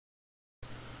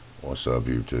What's up,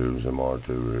 YouTube's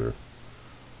MR2 here.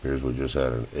 Here's we just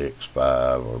had an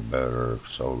X5 or better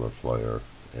solar flare,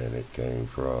 and it came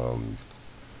from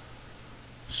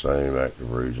the same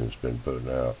active region's been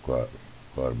putting out quite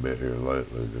a bit here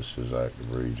lately. This is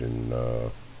active region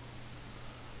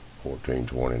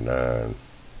 1429,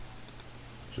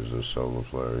 which is this solar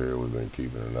flare here we've been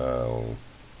keeping an eye on.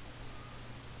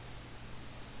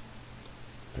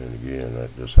 And again,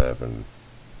 that just happened.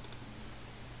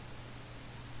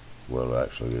 Well,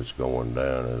 actually, it's going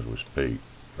down as we speak.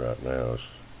 Right now, it's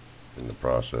in the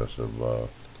process of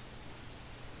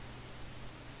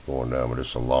going down, but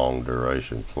it's a long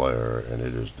duration flare, and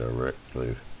it is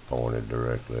pointed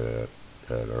directly at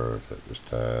Earth at this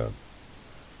time.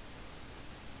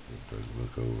 Take a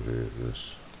look over here at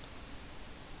this.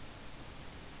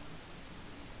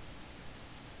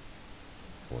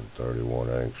 .131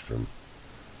 angstrom.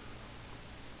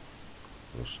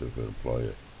 Let's see if it'll play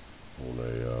it on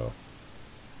a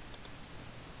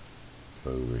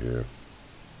over here.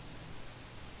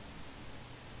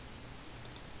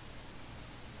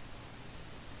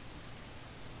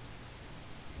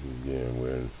 Again,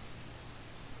 when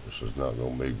this is not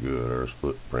going to be good. Earth's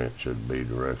footprint should be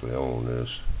directly on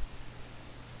this.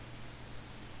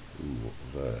 Ooh, what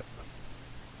was that?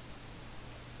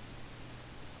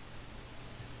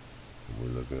 We're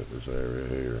looking at this area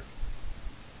here.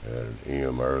 I had an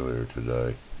M earlier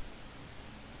today,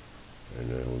 and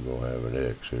then we're going to have an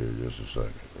X here in just a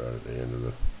second, right at the end of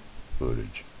the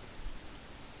footage.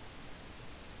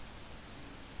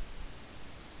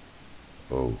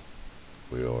 Oh,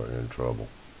 we are in trouble.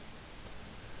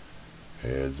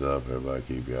 Heads up, everybody,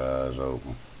 keep your eyes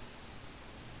open.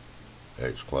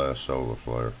 X-class solar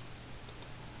flare.